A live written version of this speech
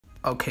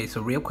Okay,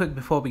 so real quick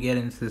before we get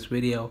into this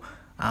video,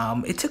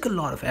 it took a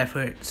lot of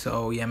effort,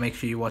 so yeah, make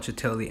sure you watch it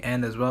till the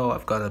end as well.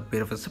 I've got a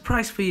bit of a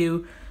surprise for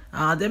you.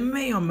 There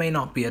may or may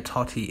not be a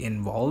Toty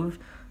involved,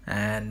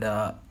 and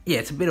yeah,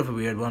 it's a bit of a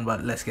weird one,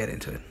 but let's get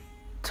into it.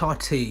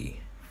 Toty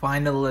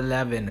Final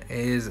 11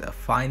 is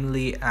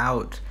finally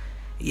out.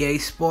 EA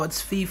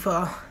Sports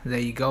FIFA, there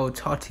you go,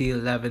 Toty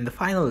 11, the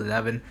Final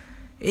 11.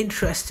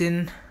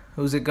 Interesting,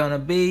 who's it gonna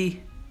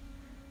be?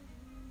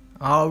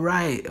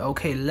 Alright,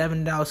 okay,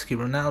 Lewandowski,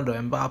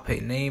 Ronaldo,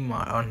 Mbappe,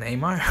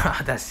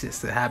 Neymar, that's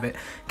just a habit.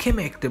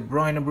 Kimmich, De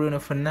Bruyne, Bruno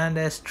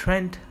Fernandes,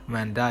 Trent,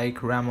 Van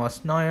Dijk,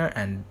 Ramos, Neuer,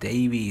 and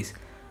Davies.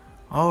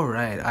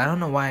 Alright, I don't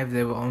know why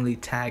they've only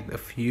tagged a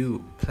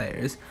few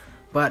players,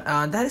 but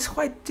that is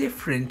quite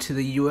different to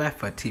the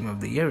UEFA Team of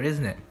the Year,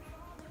 isn't it?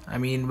 I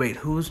mean, wait,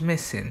 who's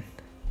missing?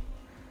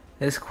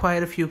 There's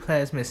quite a few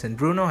players missing.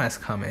 Bruno has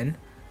come in,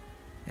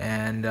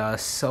 and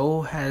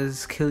so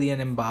has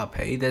Kylian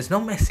Mbappe. There's no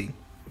Messi.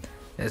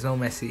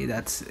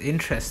 That's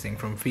interesting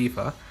from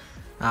FIFA.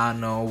 I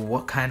don't know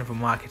what kind of a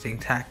marketing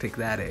tactic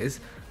that is,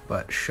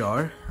 but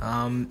sure.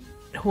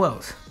 Who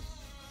else?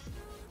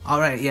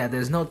 Alright, yeah,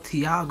 there's no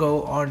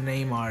Thiago or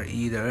Neymar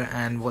either,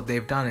 and what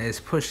they've done is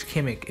pushed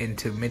Kimmich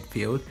into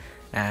midfield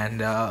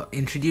and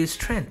introduced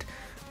Trent.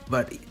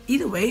 But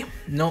either way,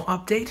 no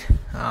update,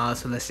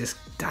 so let's just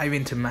dive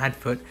into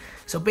Madfut.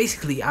 So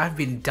basically, I've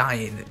been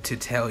dying to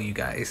tell you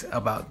guys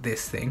about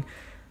this thing,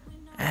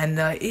 and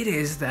it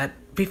is that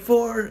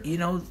before, you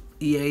know,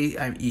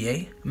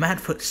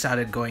 Madfut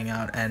started going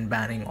out and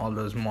banning all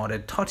those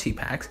modded Toty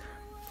packs,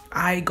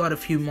 I got a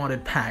few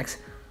modded packs,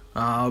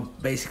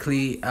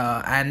 basically,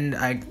 and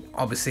I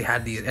obviously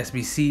had these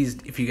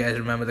SBCs. If you guys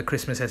remember the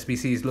Christmas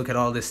SBCs, look at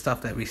all this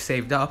stuff that we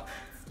saved up.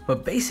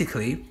 But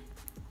basically,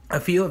 a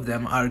few of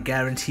them are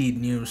guaranteed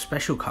new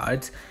special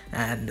cards,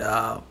 and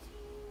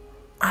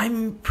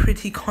I'm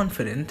pretty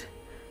confident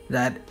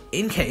that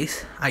in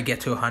case I get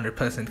to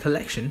 100%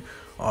 collection,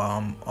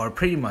 or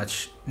pretty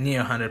much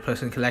near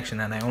 100% collection,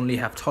 and I only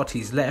have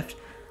Totties left,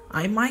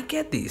 I might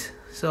get these.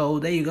 So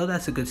there you go,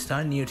 that's a good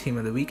start. New team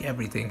of the week,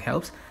 everything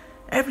helps.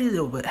 Every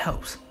little bit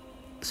helps.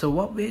 So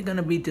what we're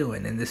gonna be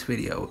doing in this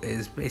video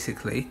is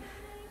basically,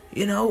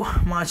 you know,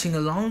 marching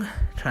along,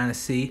 trying to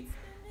see.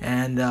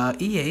 And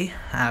EA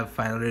have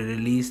finally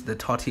released the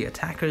Toty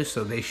attackers,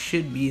 so they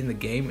should be in the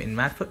game in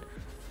Madfut.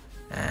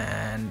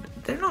 And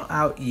they're not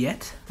out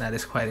yet. That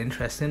is quite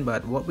interesting,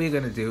 but what we're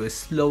gonna do is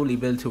slowly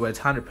build towards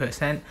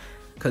 100%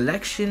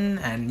 collection,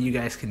 and you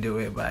guys can do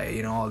it by,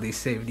 you know, all these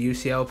saved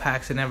UCL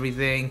packs and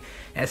everything,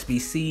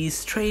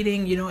 SBCs,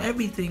 trading, you know,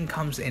 everything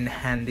comes in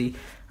handy.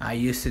 I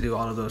used to do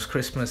all of those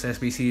Christmas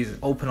SBCs,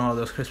 open all of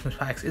those Christmas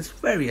packs. It's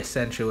very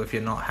essential if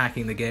you're not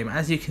hacking the game.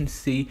 As you can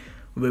see,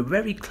 we're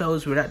very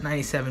close, we're at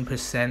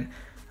 97%.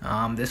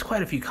 There's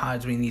quite a few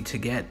cards we need to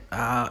get.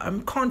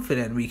 I'm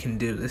confident we can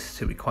do this,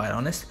 to be quite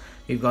honest.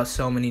 We've got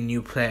so many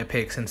new player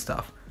picks and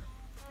stuff.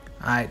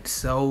 Alright,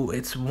 so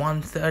it's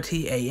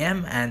 1:30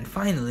 AM and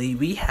finally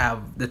we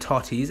have the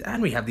Totties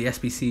and we have the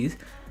SBCs.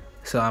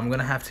 So I'm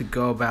gonna have to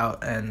go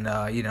about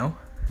and you know,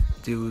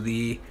 do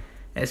the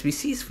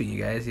SBCs for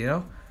you guys, you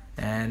know,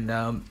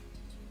 and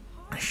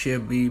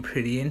should be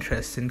pretty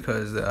interesting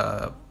because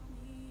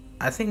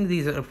I think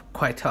these are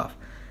quite tough.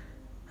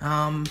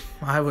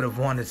 I would have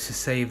wanted to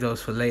save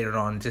those for later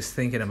on, just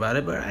thinking about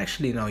it, but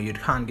actually no, you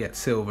can't get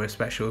silver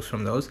specials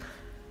from those.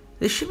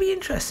 This should be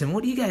interesting.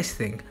 What do you guys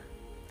think?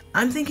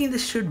 I'm thinking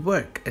this should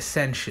work,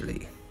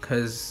 essentially,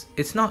 because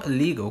it's not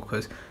illegal,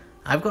 because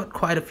I've got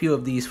quite a few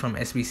of these from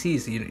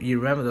SBCs. You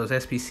remember those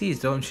SBCs,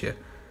 don't you?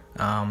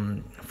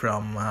 From,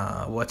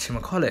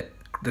 whatchamacallit,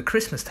 the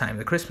Christmas time,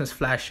 the Christmas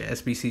Flash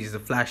SBCs, the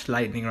Flash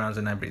Lightning rounds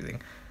and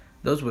everything.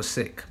 Those were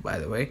sick, by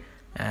the way,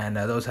 and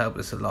those help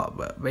us a lot,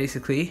 but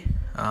basically,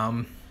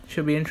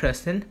 should be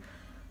interesting.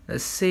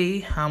 Let's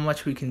see how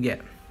much we can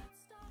get.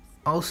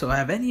 Also,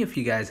 have any of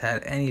you guys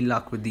had any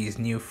luck with these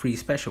new free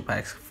special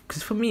packs?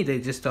 Because for me, they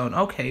just don't.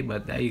 Okay,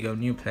 but there you go,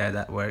 new player,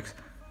 that works.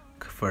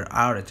 For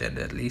our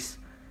agenda, at least.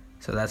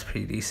 So that's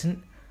pretty decent.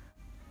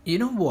 You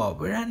know what?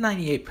 We're at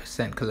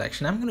 98%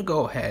 collection. I'm going to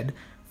go ahead,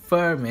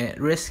 firm it,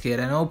 risk it,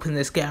 and open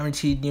this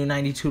guaranteed new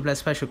 92 plus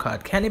special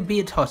card. Can it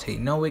be a Toty?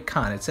 No, it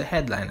can't. It's a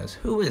Headliners.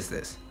 Who is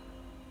this?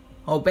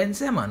 Oh,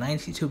 Benzema.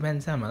 92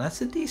 Benzema. That's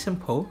a decent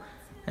pull.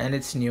 And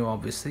it's new,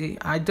 obviously.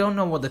 I don't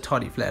know what the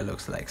Toty flare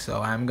looks like,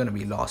 so I'm gonna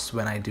be lost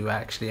when I do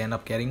actually end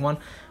up getting one.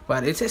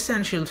 But it's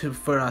essential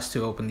for us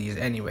to open these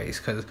anyways,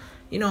 because,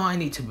 you know, I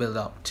need to build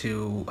up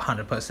to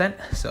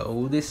 100%.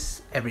 So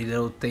this, every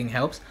little thing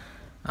helps.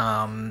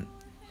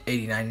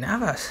 89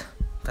 Navas.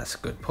 That's a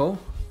good pull.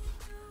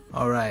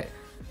 Alright.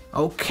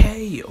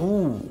 Okay.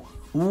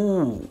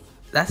 Ooh.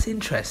 That's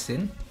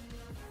interesting.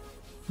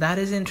 That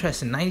is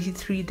interesting.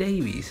 93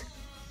 Davies.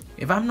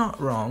 If I'm not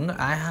wrong,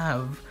 I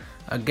have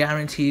a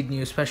guaranteed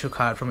new special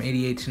card from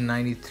 88 to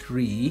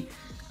 93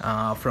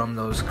 from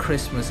those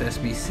Christmas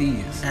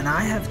SBCs. And I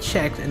have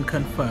checked and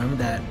confirmed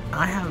that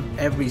I have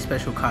every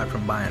special card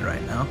from Bayern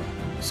right now.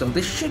 So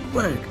this should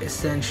work,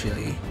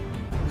 essentially.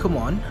 Come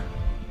on.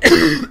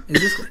 Is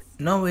this...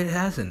 No, it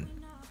hasn't.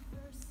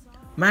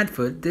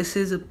 Madfut, this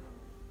is a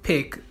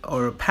pick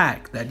or a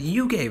pack that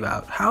you gave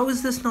out. How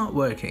is this not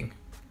working?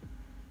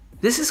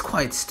 This is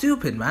quite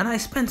stupid, man. I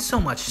spent so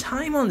much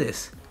time on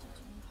this.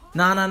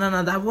 No,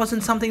 that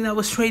wasn't something that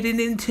was traded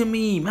into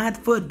me.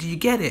 Madfut, do you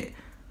get it?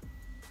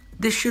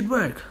 This should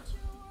work.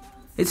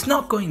 It's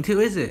not going to,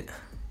 is it?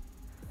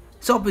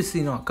 It's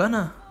obviously not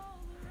gonna.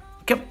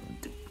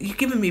 You're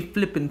giving me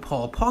flippin'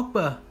 Paul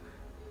Pogba.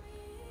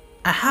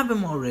 I have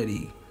him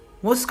already.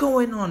 What's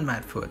going on,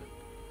 Madfut?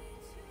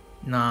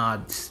 Nah,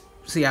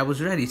 see, I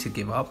was ready to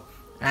give up,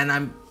 and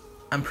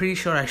I'm pretty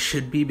sure I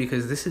should be,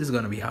 because this is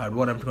going to be hard,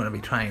 what I'm going to be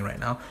trying right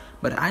now.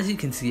 But as you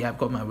can see, I've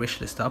got my wish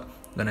list up.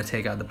 I'm going to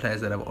take out the players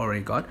that I've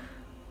already got.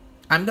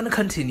 I'm going to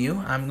continue.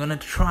 I'm going to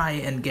try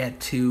and get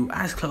to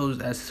as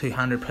close as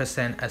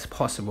 300% as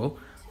possible.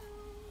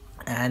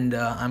 And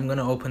I'm going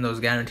to open those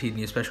guaranteed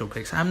new special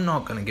picks. I'm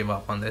not going to give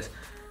up on this.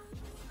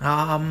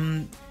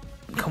 Come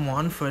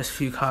on, first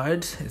few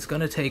cards. It's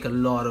going to take a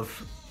lot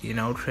of,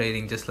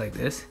 trading just like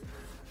this.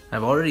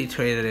 I've already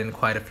traded in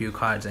quite a few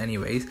cards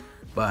anyways,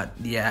 but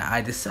yeah,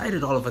 I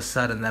decided all of a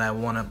sudden that I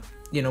want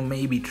to,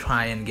 maybe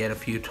try and get a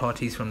few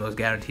Totties from those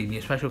guaranteed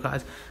new special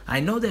cards. I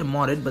know they're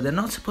modded, but they're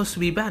not supposed to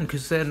be banned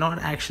because they're not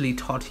actually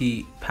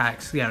Totty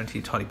packs,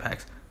 guaranteed Totty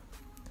packs.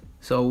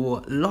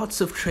 So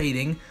lots of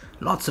trading,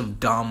 lots of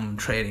dumb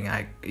trading.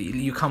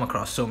 You come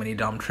across so many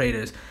dumb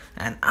traders,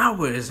 and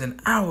hours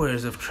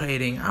of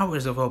trading,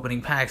 hours of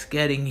opening packs,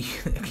 getting,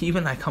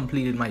 even I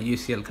completed my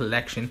UCL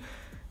collection,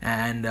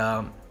 and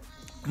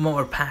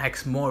more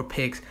packs, more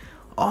picks,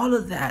 all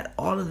of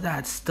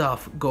that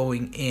stuff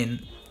going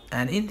in,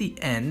 and in the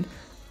end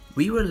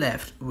we were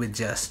left with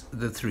just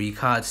the 3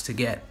 cards to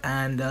get.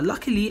 And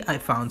luckily I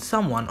found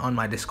someone on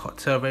my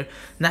Discord server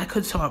that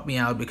could sort me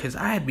out, because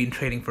I had been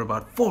trading for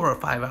about 4 or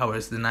 5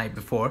 hours the night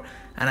before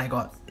and I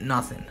got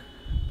nothing,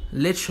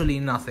 literally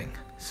nothing.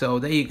 So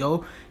there you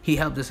go, he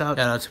helped us out.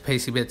 Shout out to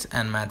Pacybits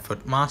and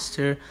Madfut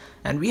Master.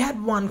 And we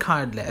had 1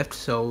 card left,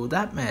 so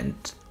that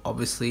meant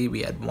obviously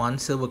we had 1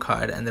 silver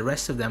card, and the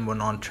rest of them were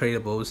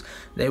non-tradables.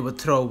 They were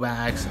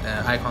throwbacks,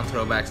 icon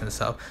throwbacks and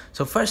stuff.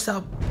 So first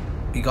up,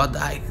 we got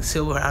the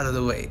silver out of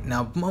the way.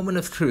 Now, moment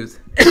of truth.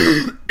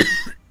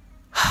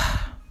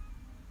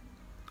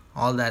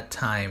 all that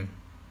time,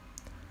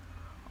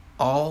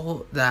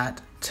 all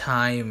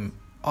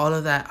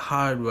of that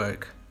hard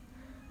work,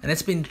 and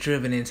it's been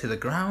driven into the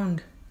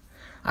ground.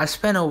 I've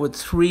spent over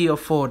 3 or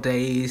 4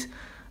 days,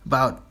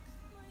 about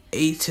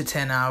 8 to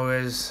 10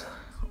 hours,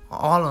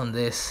 all on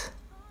this,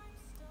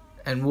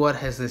 and what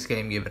has this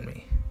game given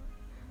me?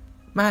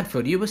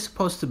 Madfut, you were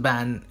supposed to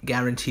ban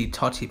guaranteed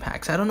Totty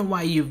packs. I don't know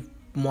why you've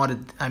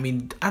modded, I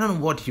don't know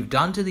what you've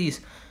done to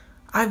these.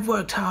 I've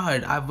worked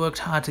hard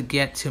to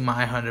get to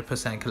my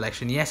 100%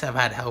 collection. Yes, I've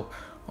had help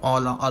all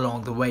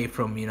along the way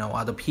from,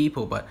 other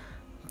people, but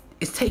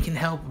it's taking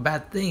help a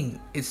bad thing.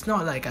 It's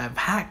not like I've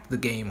hacked the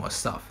game or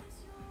stuff.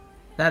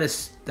 That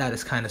is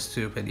kind of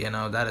stupid,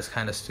 that is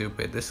kind of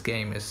stupid. This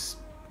game is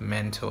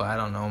mental. I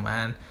don't know,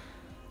 man.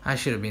 I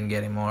should have been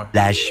getting more.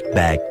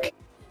 Flashback.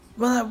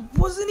 Well, I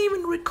wasn't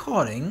even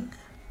recording,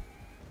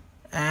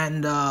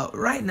 and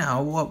right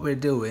now what we're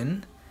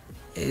doing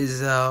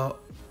is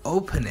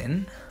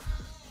opening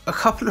a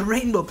couple of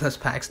Rainbow Plus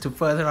packs to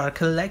further our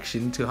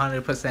collection to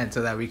 100%,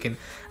 so that we can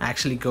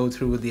actually go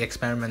through with the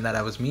experiment that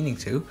I was meaning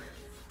to.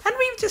 And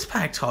we've just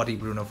packed Toty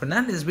Bruno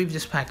Fernandes, we've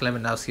just packed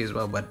Lewandowski as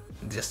well, but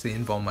just the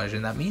informed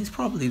version. That means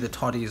probably the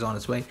Toty is on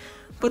its way.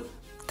 But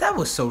that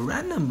was so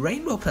random.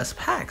 Rainbow Plus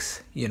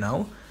packs,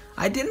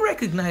 I didn't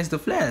recognize the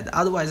flare,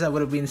 otherwise I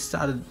would have been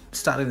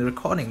starting the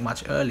recording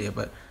much earlier.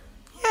 But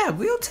yeah,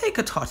 we'll take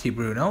a Toty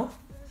Bruno.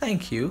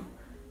 Thank you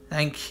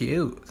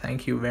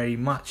very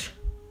much.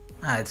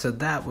 Alright, so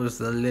that was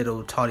the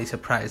little Toty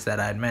surprise that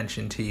I had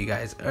mentioned to you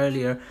guys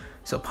earlier.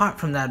 So apart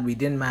from that, we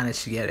didn't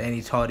manage to get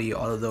any Toty,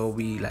 although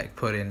we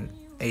put in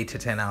 8 to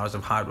 10 hours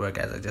of hard work,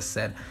 as I just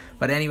said.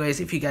 But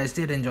anyways, if you guys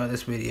did enjoy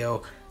this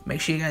video,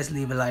 make sure you guys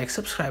leave a like,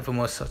 subscribe for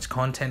more such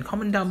content,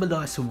 comment down below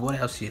as to what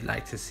else you'd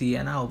like to see,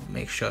 and I'll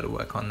make sure to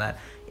work on that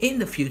in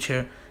the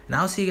future. And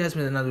I'll see you guys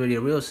with another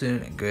video real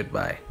soon, and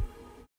goodbye.